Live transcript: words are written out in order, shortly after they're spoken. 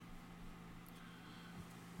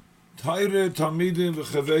Taire Talmidim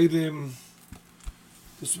v'Chavedim.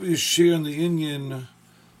 This will be a share in the Inyan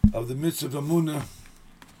of the mitzvah of Amunah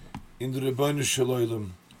in the Rebbeinu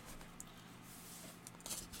Shalom.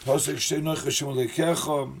 Pasuk Shtei Noch Hashem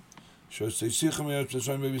Alekecha, Shosei Sichem Eretz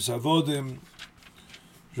Mitzrayim Beis Avodim.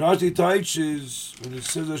 Rashi teaches when it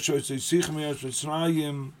says that Shosei Sichem Eretz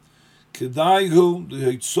Mitzrayim, Kedai hu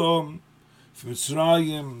lehitzom from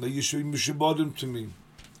Mitzrayim that you should be mishabodim to me.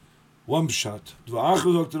 One pshat.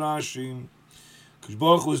 Dva'achos Dr. Rashi, Kadosh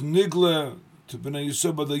Baruch Hu was nigle to Bnei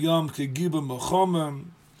Yisrael Badayam Kegiba Machomem,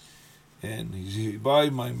 and he by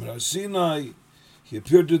my Sinai, he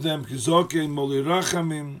appeared to them Kizokei Moli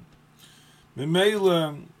Rachamim.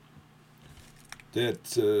 Memela that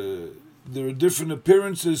there are different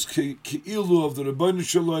appearances Ki'ilu of the Rebbeinu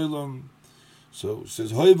Shalom. So it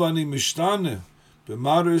says Hoivani Mishtane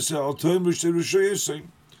B'Maris Al Toim B'Shtei Rishayesei.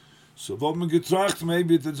 So what man getracht,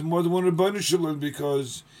 maybe it's more than one Rebbeinu Shalom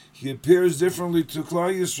because he appears differently to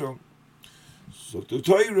Klal Yisrael. So the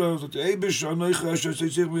Torah, the Eibush, Anoich Asher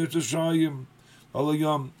Tzeitzich Mitzrayim,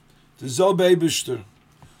 Alayam, the Zel Beibishter,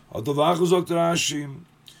 Adavach Dr. Rashi,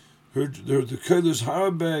 heard the Kodesh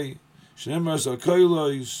Harabei, Shnemar Zal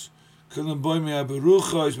Koilos, Kolam Boy Me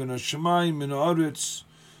Aberuchos, Min HaShemayim, Min HaAretz,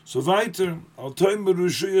 so weiter, Al Toim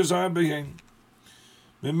B'Rushuyas Arbehem.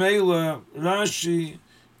 Memela, Rashi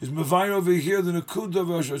is Mavai over here, the Nekuda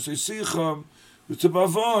Vasher Tzeitzich, with the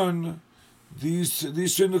Bavon, these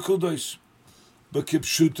three Nekudas. But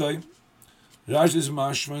Kipshutai, Rashi is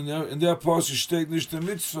mashma, in their passage state nicht the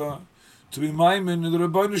mitzvah to be maimin in the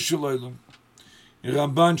Rebbeinu Shalom. In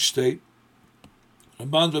Ramban state,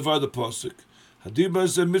 Ramban devar the pasuk, Hadiba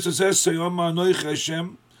is the mitzvah esay Oma Anoich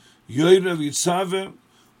Hashem, Yoyre v'yitzave,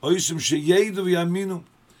 Oisim sheyedu v'yaminu.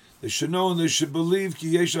 They should know and they should believe ki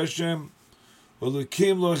yesh Hashem,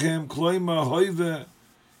 Olekim lochem kloima hoive.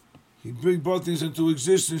 He brought things into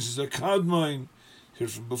existence as a kadmon here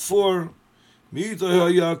from before. Mit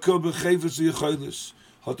Yaakov bechayfetz yichaylis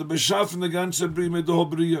hat beschaffen the ganze Brie mit der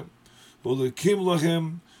Hobrie wo kim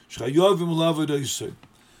lachem shchayovim lavodaisei.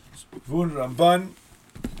 Von Ramban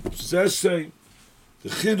says say the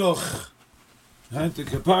chinuch and the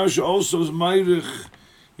kaparsha also is meirich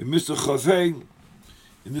in Mr. Chavei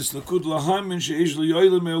in this Nakud Lahamin sheish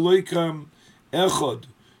liyoyel me'aloikam echad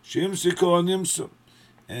sheimsiko animsa,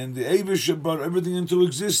 and the Eibush brought everything into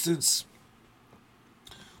existence.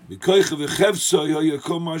 And through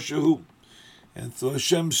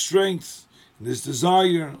Hashem's strength and His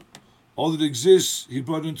desire, all that exists, He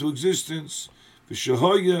brought into existence. And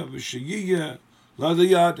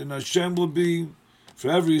Hashem will be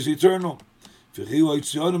forever. He is eternal. He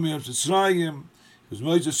was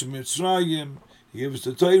Moses from Mitzrayim. He gave us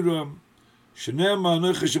the Torah. As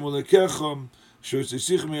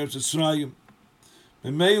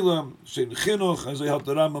I helped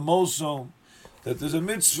the Rambam also, that there's a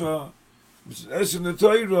mitzvah, as in the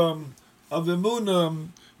Torah of Emunah,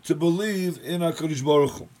 to believe in HaKadosh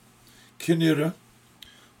Baruch Hu. Kinira,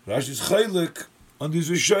 Rashi's chaylik on these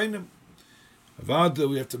Rishonim. Avada,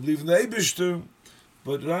 we have to believe in the Eibishter,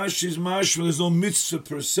 but Rashi's mashma, there's no mitzvah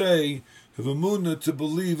per se of Emunah to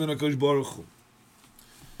believe in HaKadosh Baruch Hu.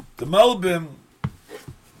 The Malbim,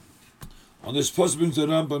 on this pasuk brings the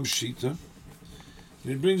Rambam Shita,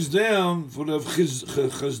 and it brings down for the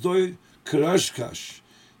Chazdoi Karashkash,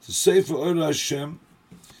 the Sefer Ora Hashem.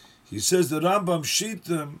 He says the Rambam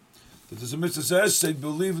Shita that there's a mitzvah says say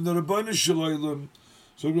believe in the Rebbeinu Shalom.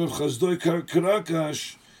 So Rav Chazdoi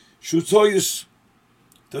Karakash Shutoyis.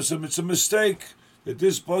 It's a mistake that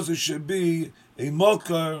this pasuk should be a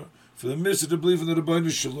mokar for the mitzvah to believe in the Rebbeinu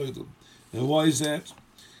Shalom. And why is that?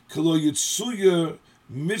 Kalo Yitzuya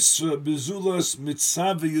Mitzvah Bezulas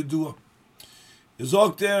Mitzvah Yedua. Is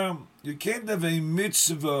out there, you can't have a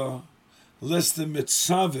mitzvah less than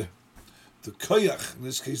mitzvah. The koyach, in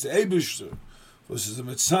this case the Eibishter, versus the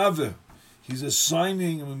mitzvah. He's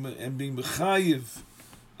assigning and being mechayiv,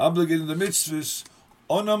 obligating the mitzvahs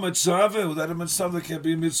on a mitzvah. Without a mitzvah, there can't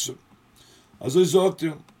be a mitzvah. As I talked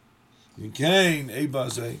to you can't,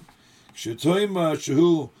 Eibazay, Shetoima,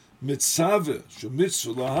 Shehu, mitzvah, Shehu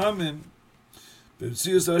mitzvah, Lahamin,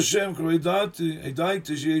 B'mtzias Hashem, Kroidati,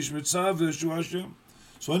 Edaiti, Sheyesh mitzvah, Shehu Hashem.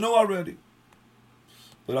 So I know already.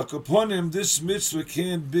 But upon him, this mitzvah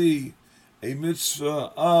can't be a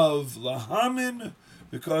mitzvah of lahamin,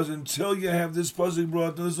 because until you have this pasuk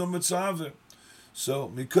brought, there's no mitzvah.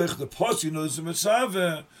 So mikoich the pasuk, you know, there's a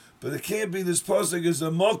mitzvah, but it can't be this pasuk is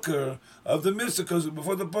the mocker of the mitzvah, because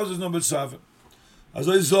before the pasuk is no mitzvah. As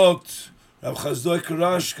I zogt, Rav Chazdoi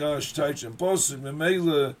Karashka, Shtaych and pasuk,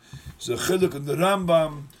 Memele is a chiluk in the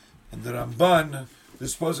Rambam and the Ramban.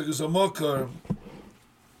 This pasuk is a mocker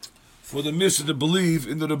for the mitzvah to believe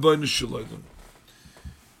in the Rebbeinu Shalom.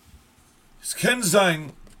 Es kann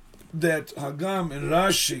sein that Hagam and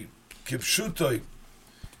Rashi, Kipshutai,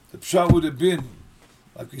 the Pshat would have been,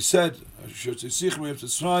 like we said, these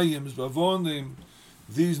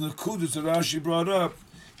Nakudas that Rashi brought up,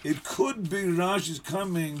 it could be Rashi's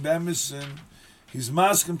coming, Bamison, he's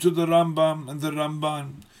masking to the Rambam, and the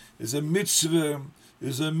Ramban is a mitzvah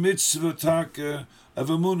taka of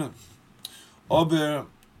Emunah. Aber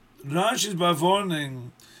Rashi's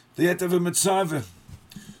bavorning, they had to have a mitzvah.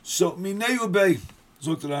 So, minei ubei,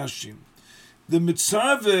 sagt Rashi. The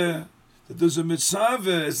mitzvah, that there's a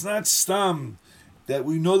mitzvah, it's not stam, that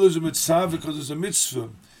we know there's a mitzvah because there's a mitzvah.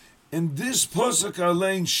 In this Pasuk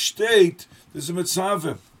Alein state, there's a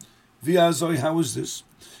mitzvah. V'azoi, how is this?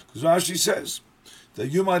 Because Rashi says that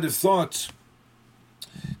you might have thought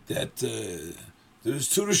that there's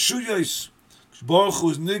two Reshuyos. Baruch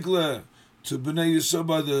Hu is nigla to Bnei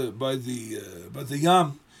Yisrael by the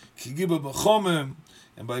Yam, Kigiba B'chomem,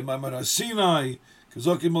 and by Mamar Sinai,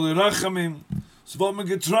 Kazokim Olirachamim. So what man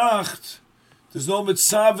getracht, there's no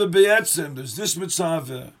mitzvah be'etzem, there's this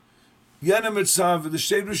mitzvah, yena mitzvah, the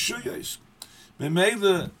state Reshuyos. The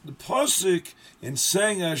Pasuk in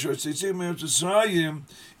saying Asher Tzitzim Me'eretz Yisraelim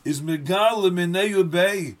is Megala Minei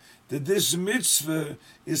Ubei, that this mitzvah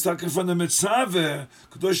is taken from the mitzvah.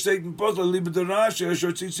 Kadosh steht in Pasuk Liber Darash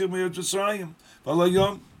Asher Tzitzim Me'eretz Yisraelim.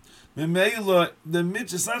 Valayom Memela, the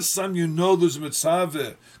mitzvah is not some you know there's a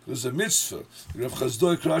mitzvah, there's a mitzvah. Rav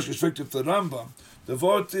Chazdoi Krash respective to the Rambam. The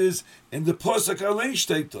word is in the Pasuk Alein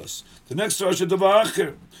steht das. The next Rashi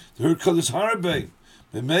Davacher, the Herkal is Harbe.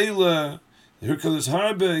 Memela, the Herkal is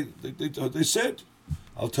Harbe. They said,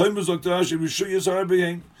 Al Toimuz Oktash Rishuyas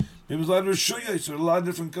Harbe. Maybe a lot of Rishuyas, so a lot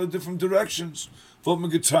of different directions. Vot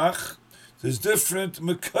Megetach, there's different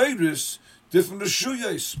Mekairis, different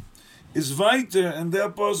Rishuyas. Is weiter, and their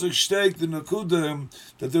Pasuk steht the Nakuda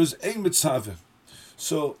that there's a mitzvah.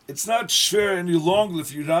 So it's not schwer any longer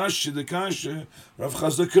if you Rashi the Kasha, Rav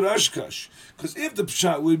Chazda Karashkash. Because if the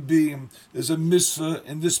Pshat would be there's a mitzvah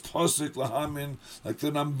in this Pasuk Lahamin, like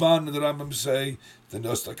the Ramban and the Rambam say, then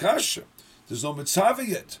there's the Kasha. There's no mitzvah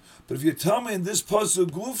yet. But if you tell me in this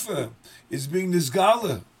Pasuk Gufa is being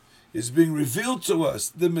Nizgala, is being revealed to us,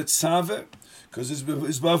 the mitzvah, because it's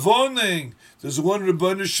bavoning. There's one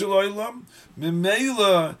Rebbeinu Shalom,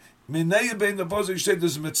 Mimela, Minei Ubei, the Pasuk said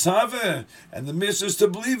there's a mitzvah, and the mitzvah is to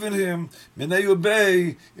believe in him. Minei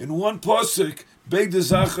Ubei, in one Pasuk, Bei de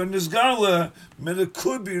Zachar Nizgala, it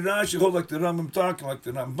could be Rashi, hold like the Rambam talking, like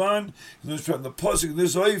the Ramban, and from the Pasuk,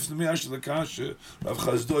 this Oif, the Miyash of the Kasha, Rav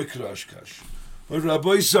Chazdoi Krashkash. But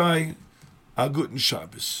Rabbi say, a guten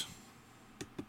Shabbos.